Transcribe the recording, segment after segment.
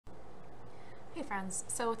Okay friends,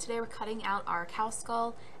 so today we're cutting out our cow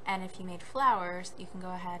skull, and if you made flowers, you can go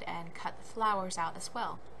ahead and cut the flowers out as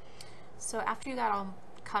well. So after you got all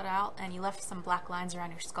cut out and you left some black lines around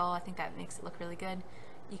your skull, I think that makes it look really good,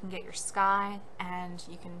 you can get your sky and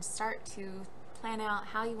you can start to plan out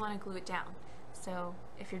how you want to glue it down. So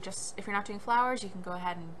if you're not doing flowers, you can go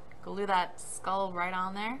ahead and glue that skull right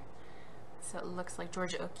on there so it looks like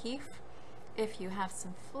Georgia O'Keeffe. If you have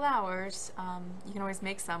some flowers, you can always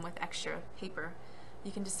make some with extra paper.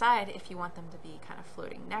 You can decide if you want them to be kind of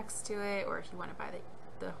floating next to it, or if you want to buy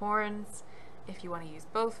the horns, if you want to use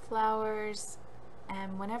both flowers.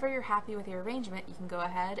 And whenever you're happy with your arrangement, you can go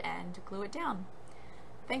ahead and glue it down.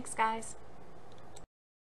 Thanks, guys.